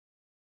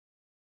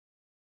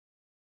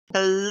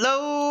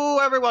Hello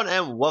everyone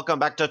and welcome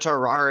back to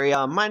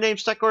Terraria. My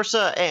name's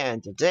Corsa,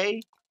 and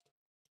today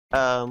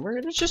we're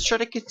gonna just try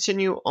to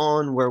continue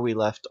on where we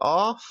left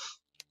off.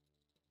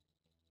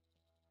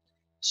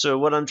 So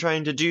what I'm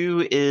trying to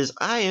do is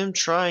I am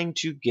trying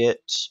to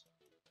get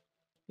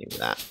maybe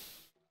that.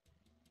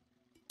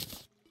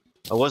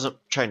 I wasn't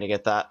trying to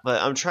get that,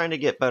 but I'm trying to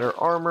get better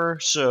armor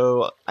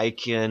so I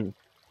can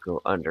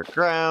go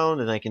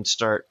underground and I can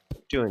start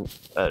doing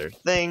other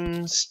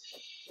things.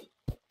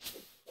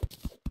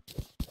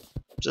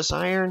 Is this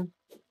iron?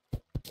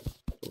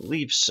 I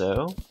believe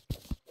so.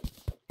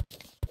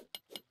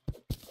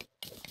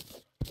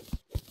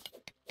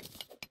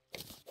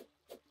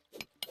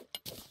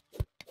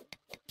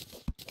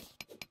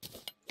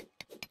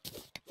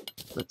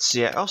 Let's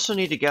see, I also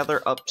need to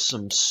gather up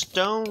some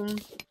stone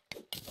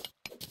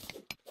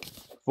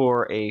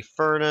for a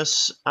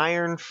furnace,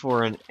 iron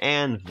for an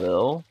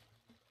anvil.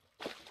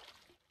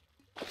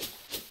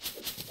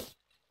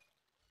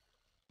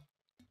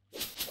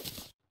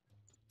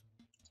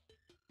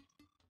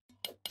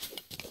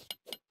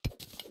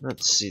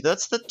 Let's see,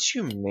 that's the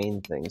two main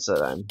things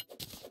that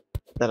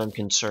I'm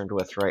concerned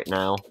with right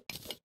now.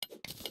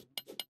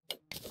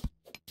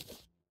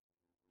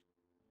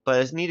 But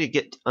I need to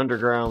get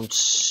underground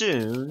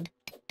soon.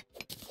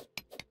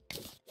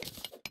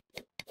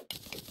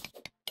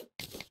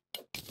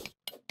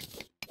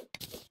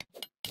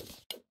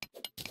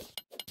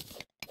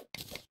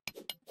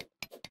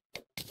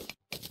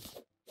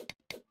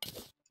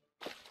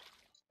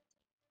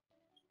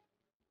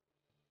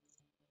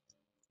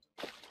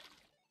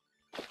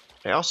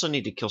 I also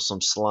need to kill some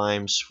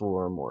slimes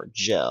for more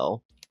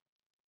gel.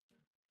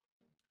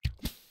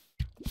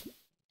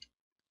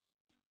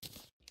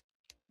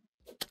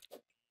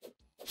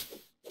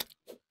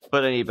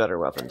 But I need better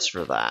weapons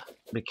for that,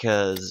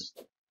 because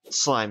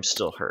slimes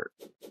still hurt.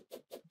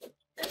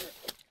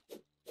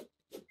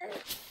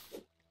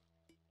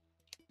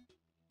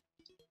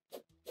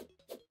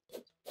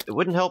 It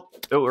wouldn't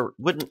help, or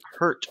wouldn't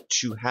hurt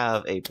to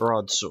have a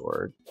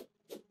broadsword.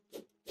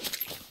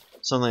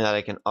 Something that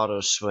I can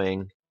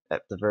auto-swing,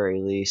 at the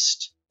very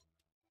least.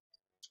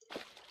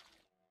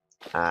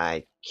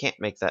 I can't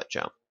make that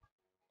jump.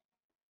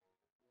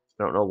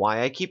 I don't know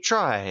why I keep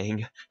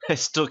trying. I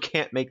still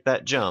can't make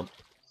that jump.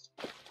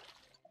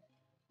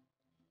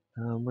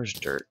 Where's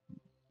dirt?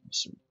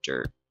 Some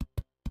dirt.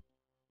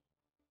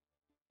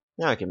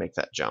 Now I can make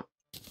that jump.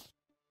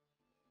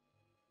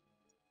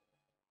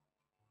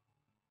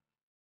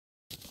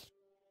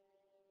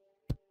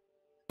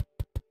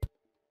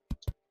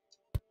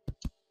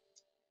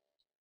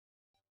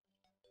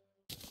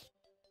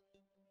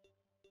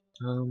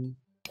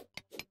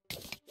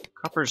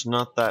 Copper's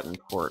not that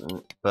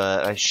important,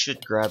 but I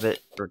should grab it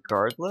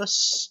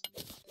regardless.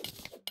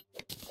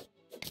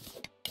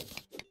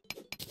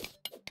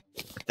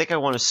 I think I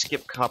want to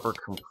skip copper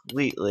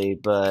completely,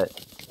 but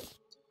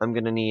I'm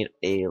gonna need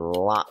a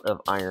lot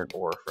of iron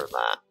ore for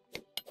that.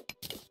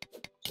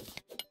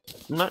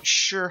 I'm not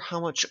sure how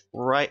much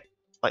like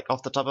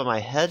off the top of my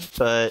head,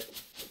 but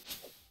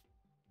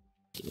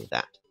give me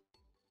that.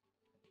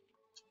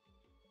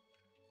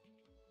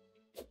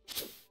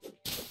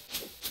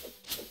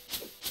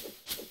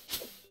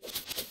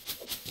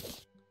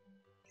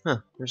 Huh,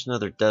 there's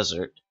another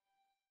desert.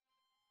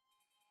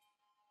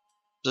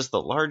 Is this the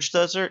large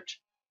desert?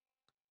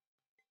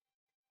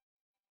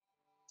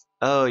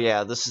 Oh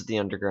yeah, this is the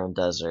underground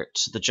desert.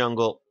 So the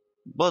jungle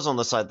was on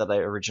the side that I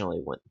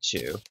originally went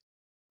to.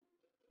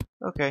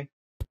 Okay.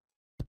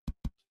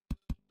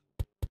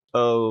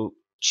 Oh,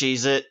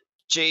 cheese it.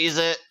 Cheese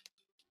it!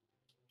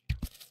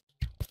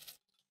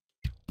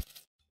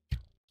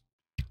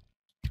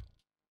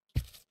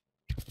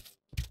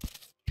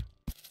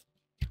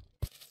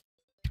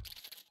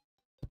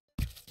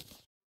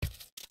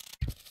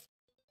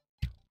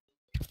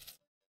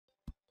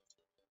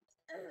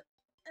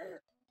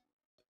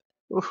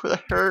 Ooh,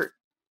 that hurt.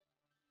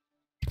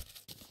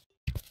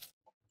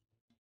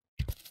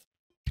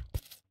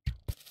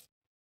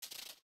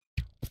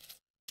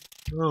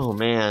 Oh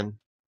man.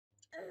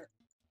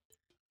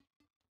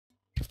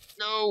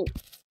 No!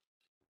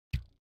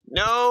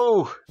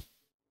 No!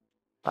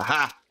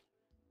 Aha!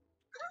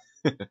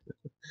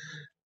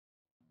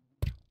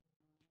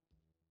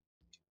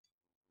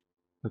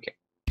 Okay.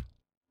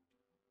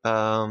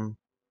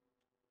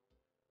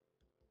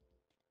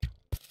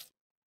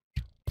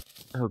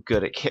 Oh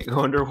good, it can't go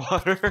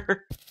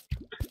underwater.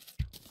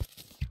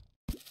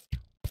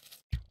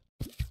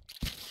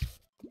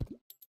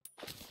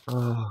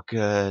 Oh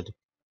good.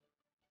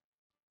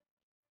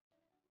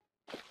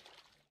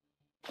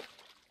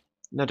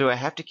 Now do I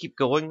have to keep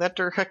going that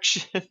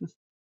direction? If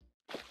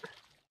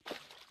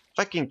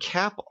I can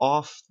cap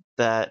off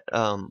that,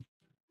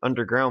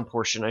 underground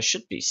portion, I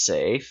should be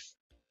safe.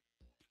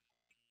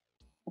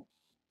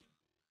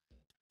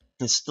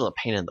 It's still a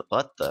pain in the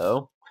butt,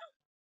 though.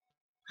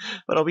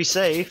 But I'll be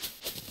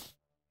safe.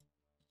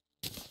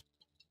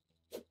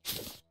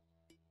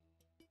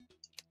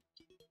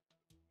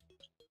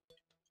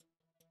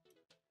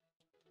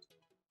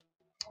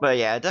 But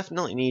yeah, I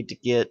definitely need to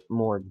get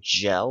more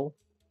gel.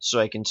 so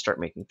I can start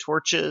making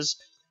torches.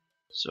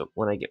 So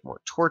when I get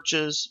more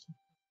torches...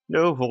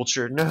 No,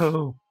 vulture,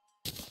 no!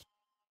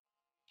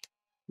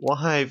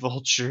 Why,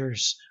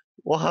 vultures?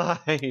 Why?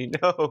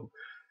 No!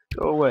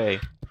 Go away.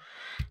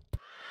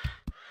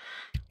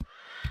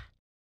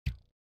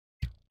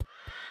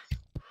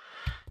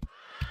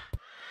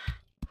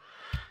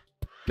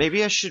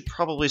 Maybe I should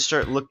probably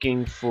start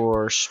looking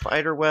for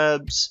spider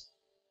webs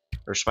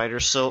or spider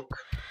silk.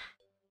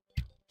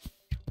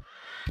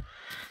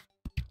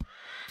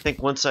 I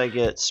think once I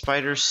get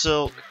spider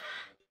silk,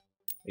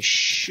 I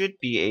should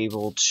be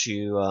able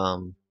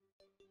to,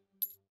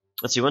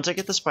 let's see, once I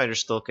get the spider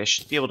silk, I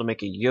should be able to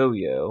make a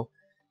yo-yo.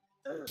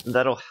 And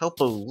that'll help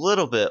a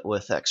little bit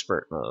with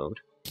expert mode.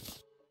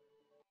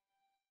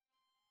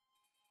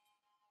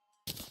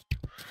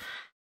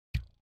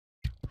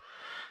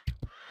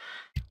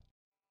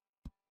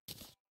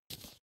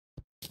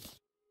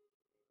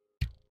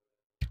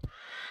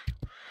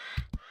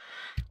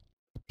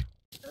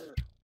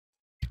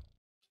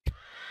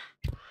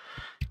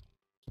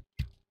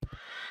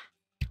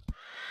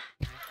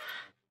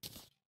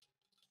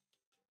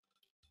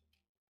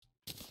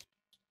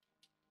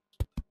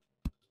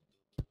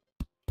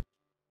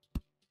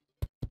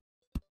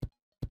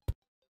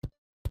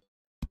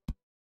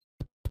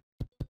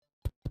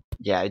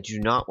 Yeah, I do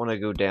not want to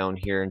go down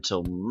here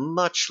until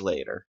much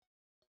later.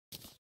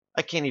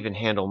 I can't even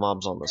handle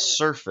mobs on the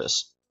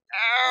surface.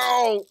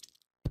 Ow!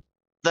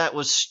 That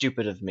was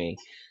stupid of me.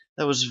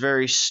 That was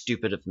very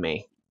stupid of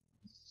me.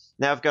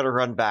 Now I've got to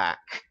run back.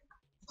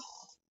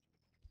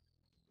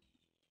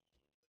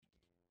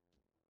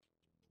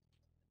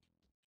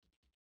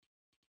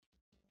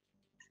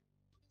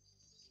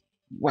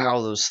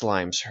 Wow, those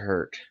slimes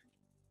hurt.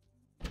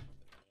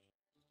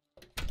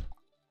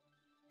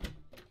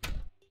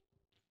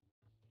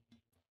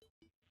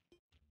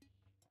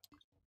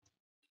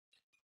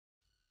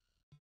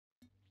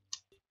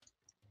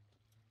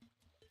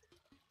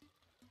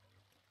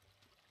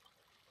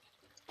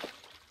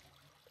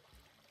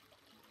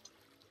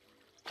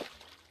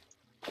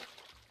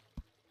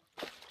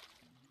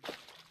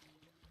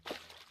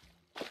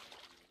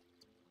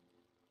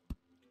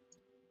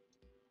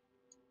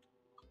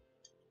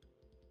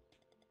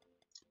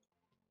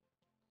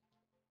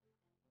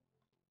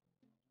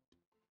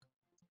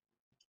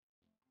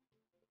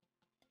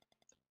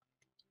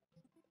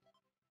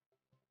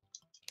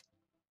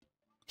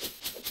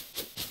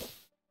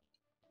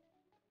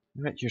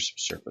 I might hear some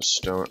surface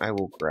stone. I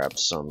will grab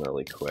some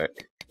really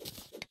quick.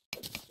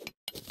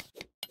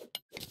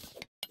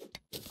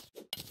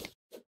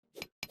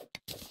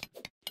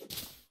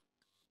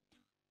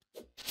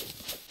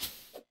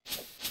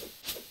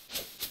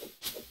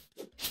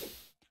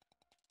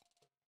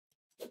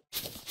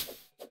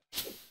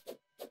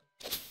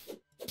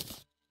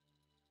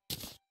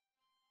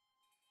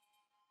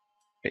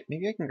 Wait,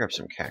 maybe I can grab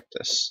some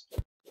cactus.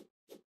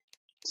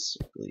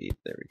 Leaf,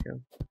 there we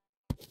go.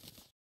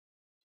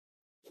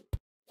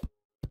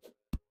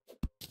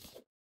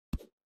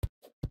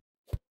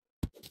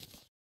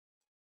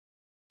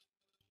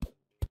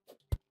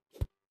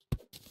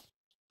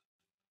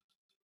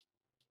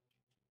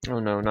 Oh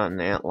no, not an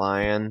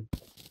antlion.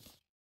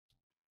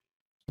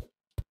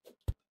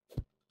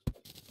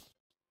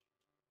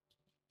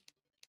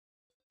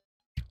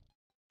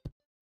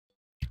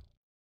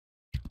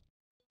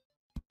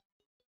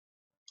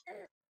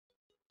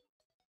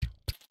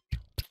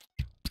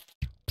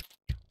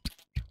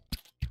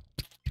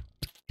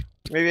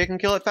 Maybe I can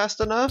kill it fast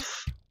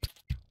enough?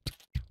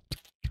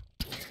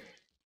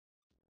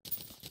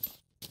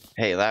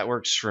 Hey, that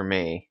works for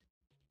me.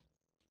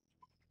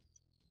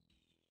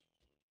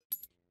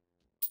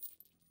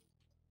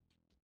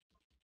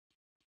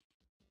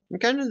 I'm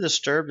kind of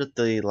disturbed at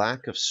the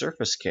lack of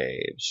surface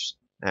caves,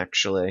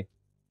 actually.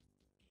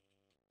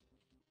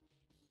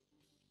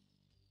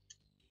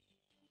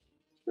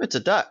 It's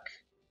a duck.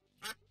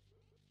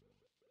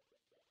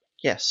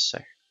 Yes,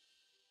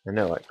 I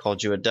know, I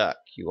called you a duck.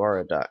 You are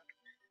a duck.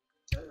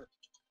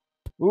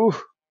 Ooh,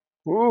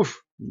 ooh,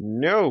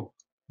 no,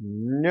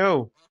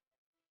 no.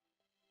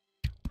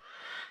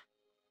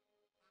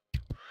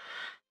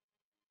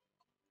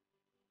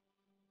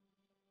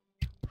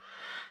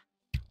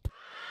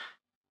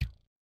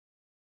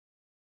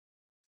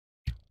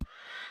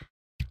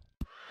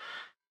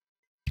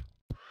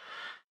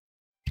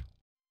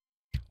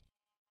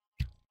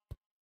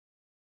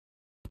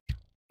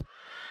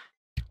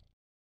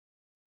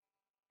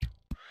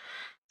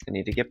 I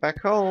need to get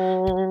back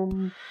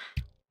home.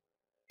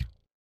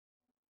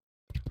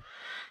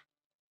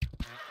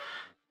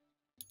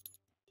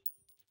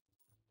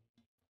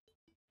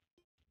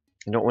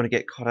 I don't want to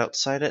get caught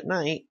outside at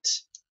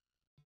night.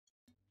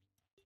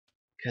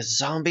 Because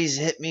zombies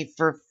hit me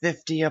for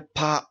 50 a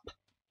pop.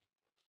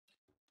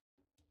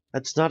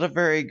 That's not a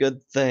very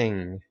good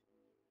thing.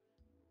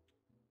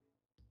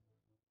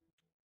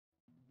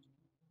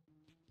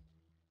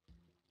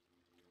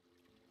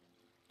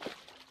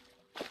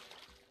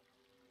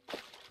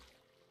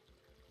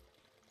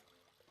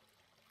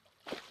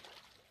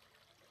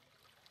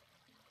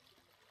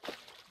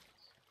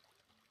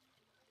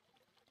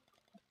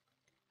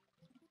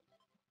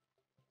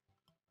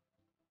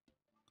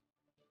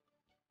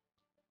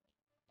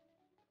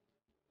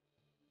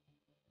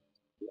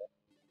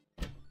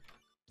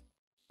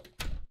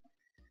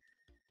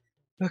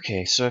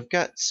 Okay, so I've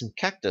got some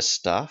cactus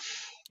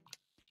stuff.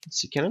 Let's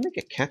see, can I make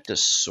a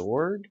cactus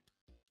sword?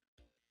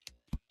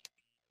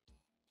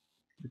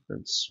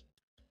 Defense.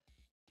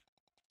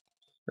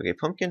 Okay,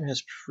 pumpkin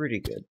has pretty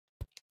good.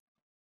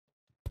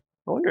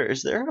 I wonder,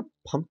 is there a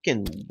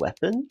pumpkin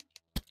weapon?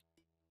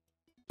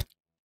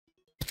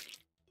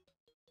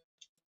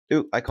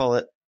 Ooh, I call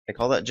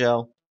that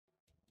gel.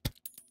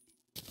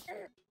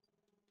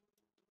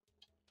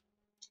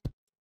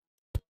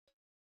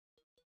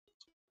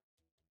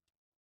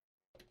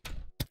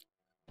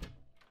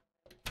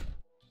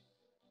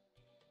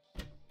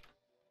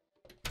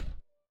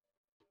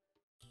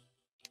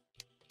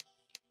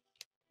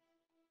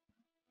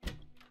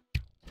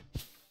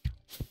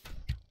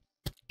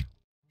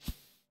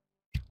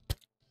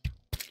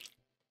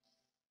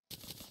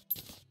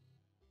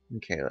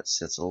 Okay, let's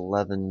see, that's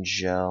 11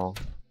 gel.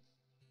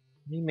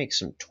 Let me make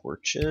some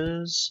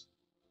torches.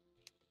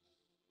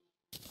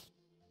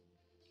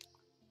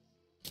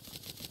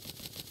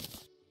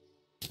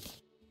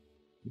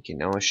 Okay,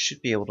 now I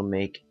should be able to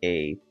make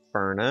a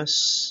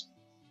furnace.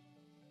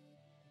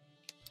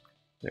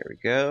 There we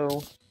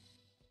go.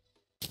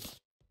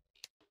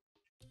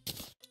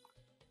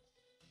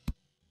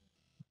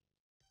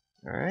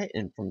 Alright,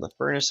 and from the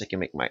furnace I can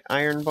make my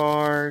iron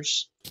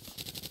bars.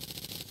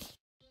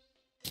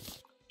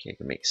 Okay, I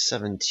can make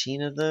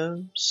 17 of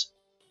those.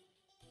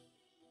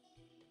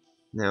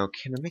 Now,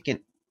 can I make an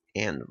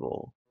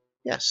anvil?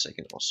 Yes, I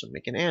can also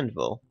make an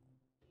anvil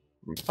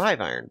from 5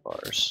 iron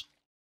bars.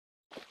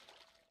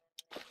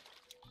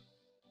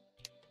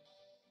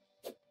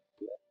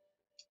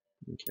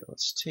 Okay,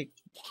 let's take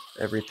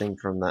everything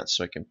from that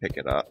so I can pick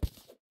it up.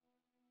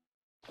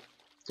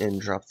 And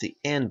drop the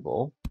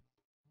anvil.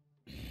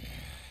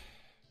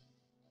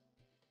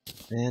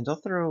 And I'll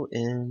throw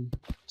in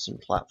some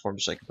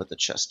platforms so I can put the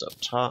chest up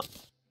top.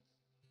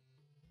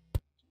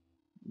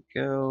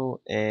 Go,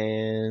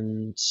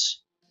 and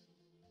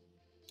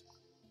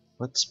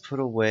let's put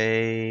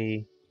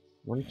away,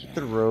 I want to keep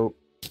the rope,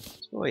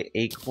 let's put away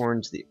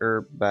acorns, the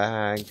herb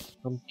bag,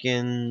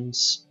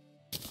 pumpkins,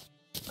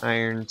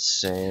 iron,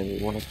 sand.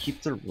 We want to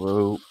keep the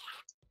rope,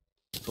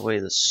 put away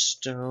the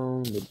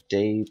stone, the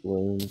day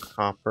bloom,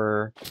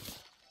 copper.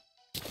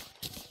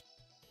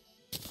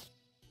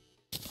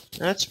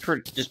 That's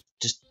pretty,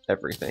 just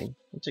everything.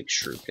 I'll take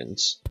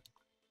shurikens.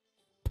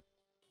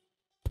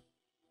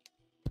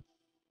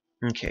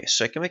 Okay,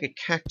 so I can make a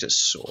cactus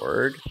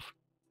sword.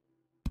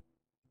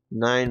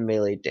 9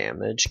 melee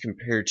damage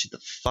compared to the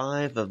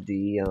 5 of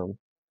the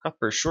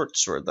copper short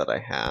sword that I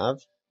have.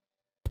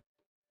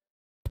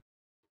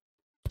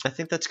 I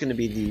think that's going to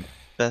be the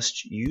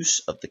best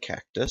use of the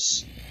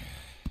cactus.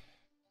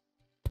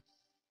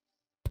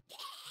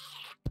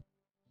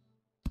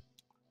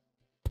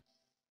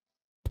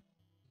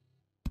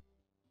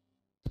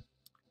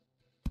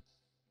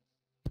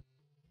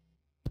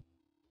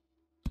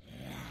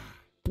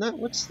 Now,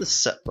 what's the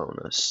set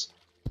bonus?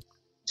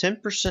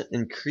 10%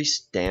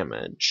 increased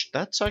damage.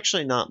 That's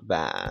actually not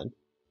bad.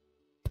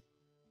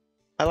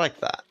 I like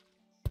that.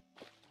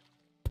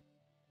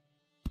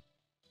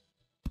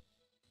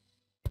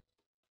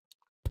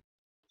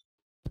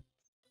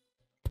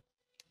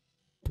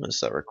 What does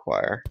that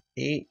require?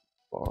 8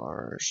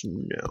 bars?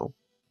 No.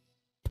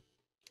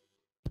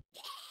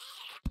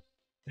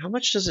 How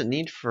much does it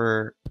need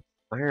for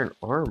iron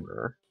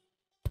armor?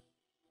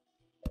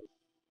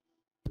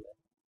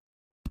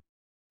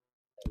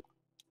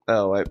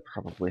 Oh, I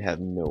probably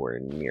have nowhere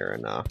near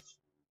enough.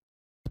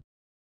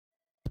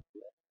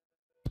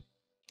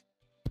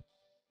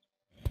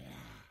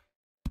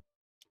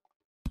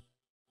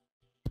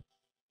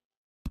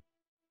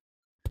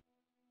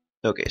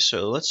 Okay,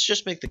 so let's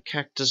just make the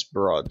cactus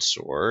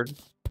broadsword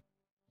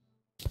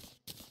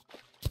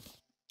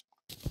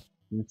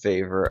in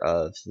favor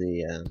of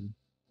the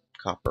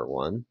copper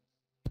one.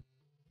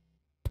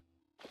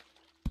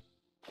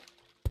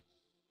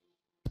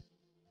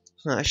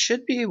 I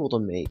should be able to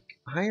make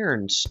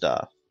iron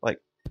stuff. Like,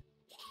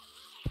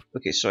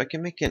 okay, so I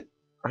can make an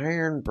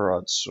iron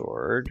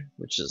broadsword,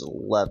 which is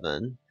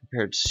 11,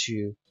 compared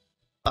to...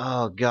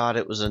 Oh god,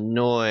 it was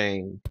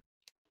annoying.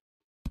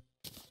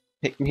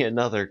 Make me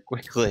another,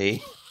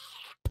 quickly.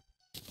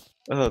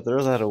 Oh,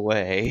 throw that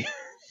away.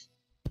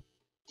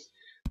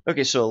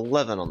 Okay, so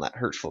 11 on that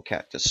hurtful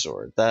cactus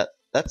sword.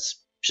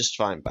 That's just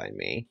fine by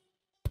me.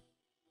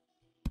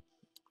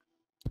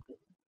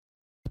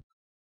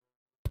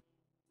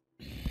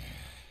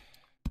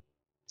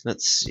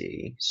 Let's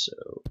see,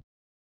 so...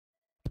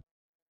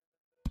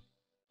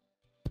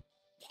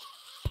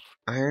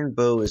 Iron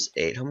bow is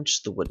 8. How much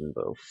is the wooden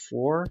bow?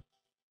 4?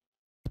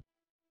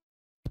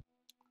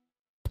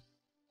 How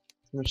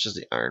much does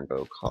the iron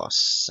bow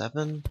cost?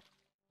 7?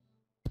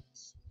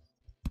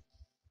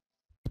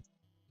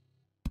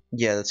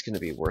 Yeah, that's going to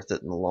be worth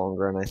it in the long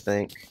run, I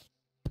think.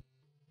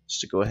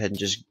 Just to go ahead and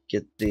just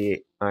get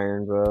the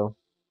iron bow.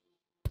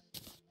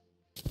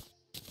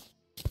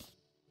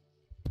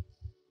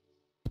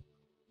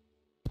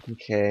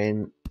 Okay,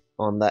 and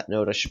on that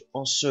note, I should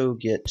also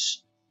get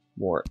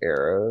more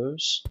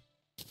arrows.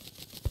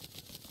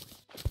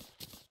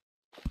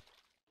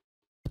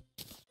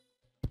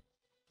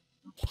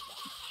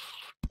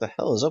 the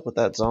hell is up with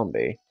that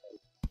zombie?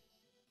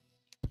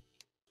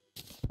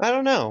 I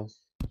don't know.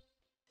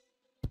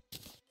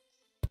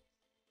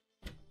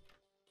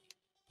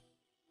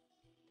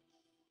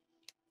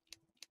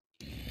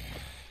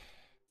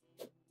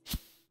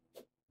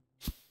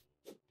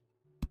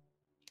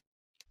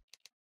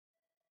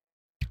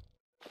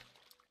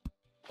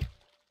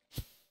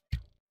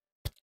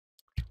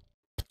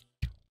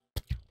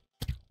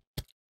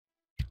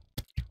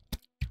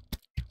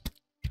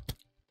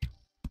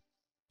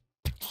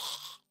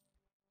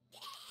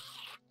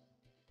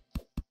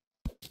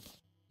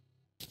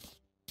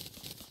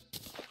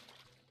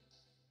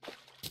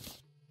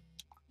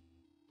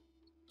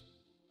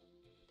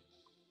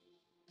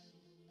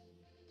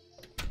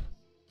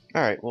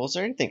 Alright, well, is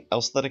there anything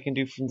else that I can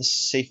do from the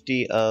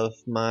safety of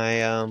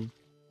my,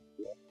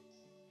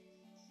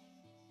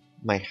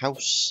 my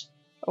house?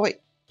 Oh wait,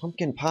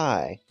 pumpkin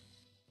pie.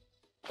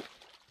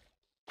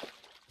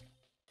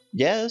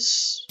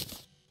 Yes!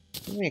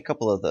 Give me a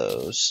couple of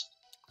those.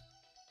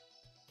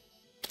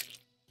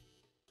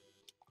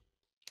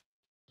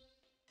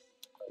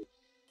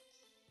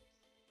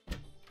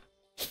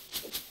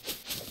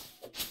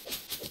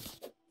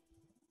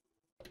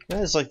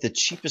 That is like the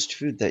cheapest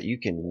food that you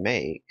can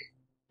make.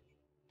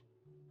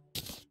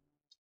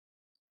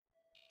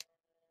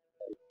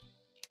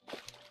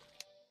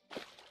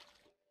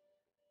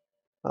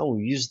 I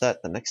will use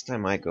that the next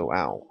time I go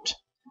out.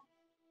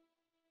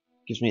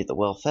 Gives me the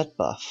well-fed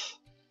buff.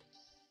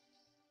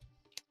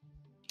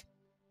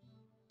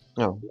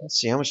 Oh, let's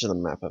see, how much of the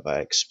map have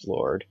I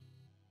explored?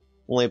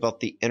 Only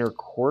about the inner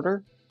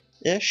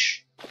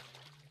quarter-ish?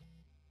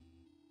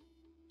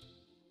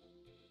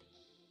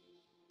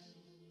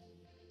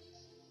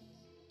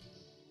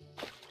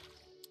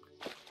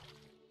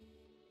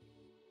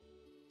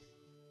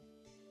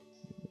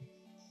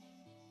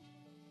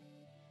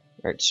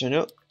 Alright,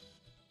 so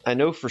I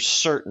know for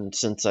certain,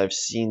 since I've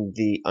seen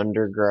the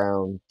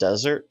underground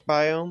desert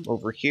biome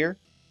over here,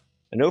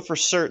 I know for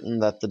certain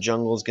that the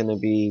jungle is going to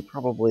be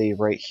probably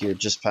right here,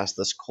 just past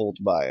this cold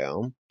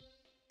biome.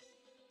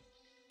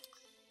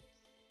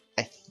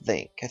 I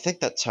think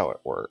that's how it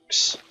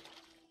works.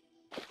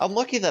 I'm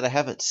lucky that I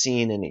haven't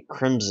seen any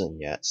crimson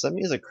yet, so that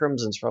means that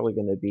crimson's probably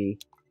going to be,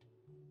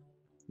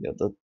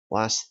 the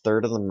last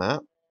third of the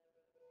map.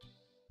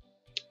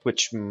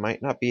 Which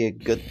might not be a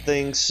good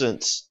thing,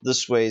 since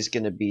this way is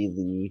going to be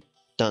the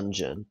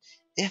dungeon.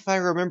 If I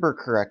remember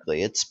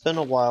correctly, it's been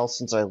a while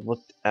since I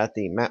looked at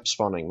the map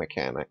spawning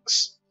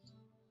mechanics.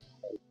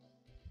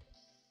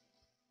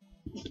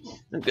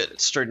 I'm good,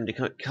 it's starting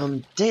to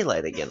come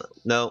daylight again.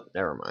 No,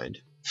 never mind.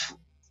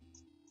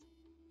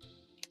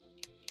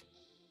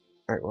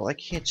 Alright, well, I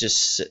can't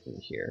just sit in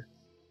here.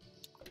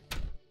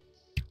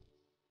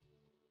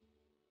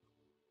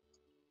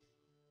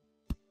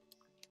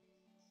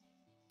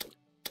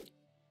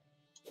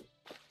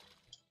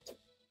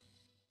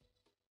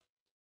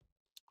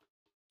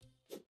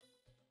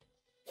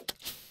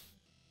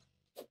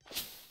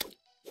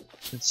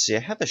 Let's see, I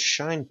have a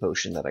shine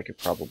potion that I could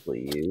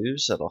probably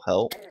use. That'll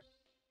help.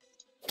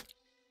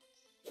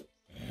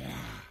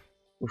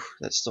 Oof,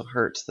 that still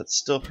hurts. That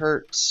still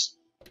hurts.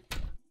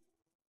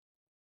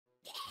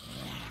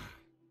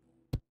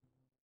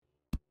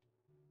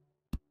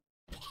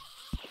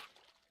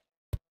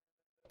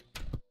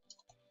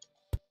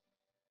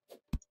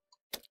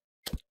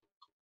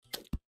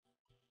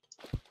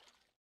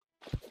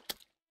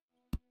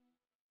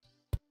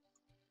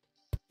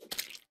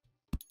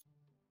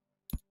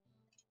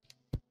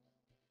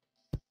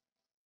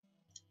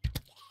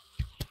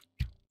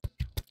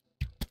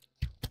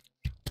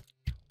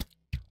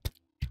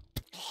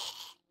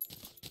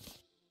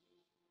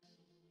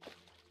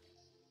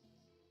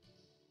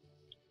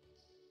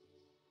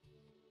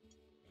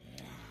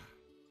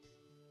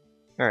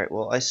 Alright,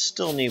 well, I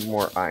still need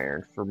more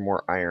iron for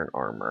more iron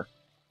armor.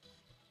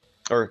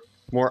 Or,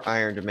 more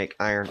iron to make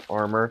iron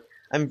armor.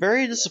 I'm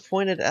very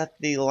disappointed at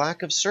the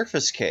lack of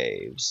surface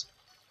caves.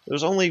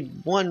 There's only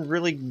one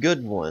really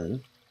good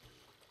one.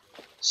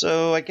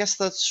 So, I guess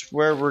that's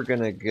where we're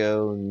gonna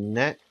go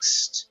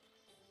next.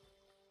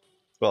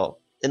 Well,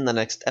 in the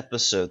next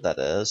episode, that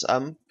is.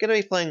 I'm gonna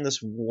be playing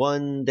this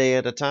one day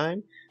at a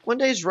time. One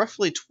day is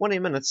roughly 20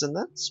 minutes, and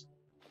that's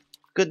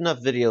good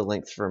enough video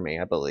length for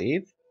me, I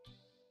believe.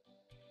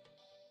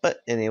 But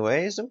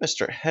anyways, I'm going to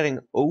start heading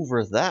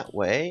over that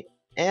way,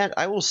 and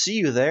I will see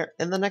you there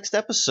in the next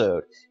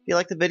episode. If you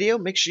like the video,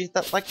 make sure you hit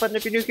that like button.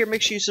 If you're new here,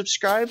 make sure you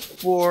subscribe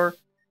for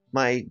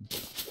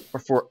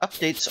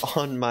updates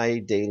on my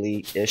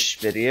daily-ish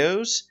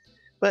videos.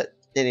 But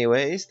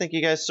anyways, thank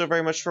you guys so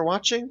very much for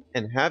watching,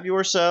 and have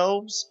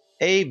yourselves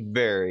a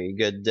very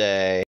good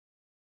day.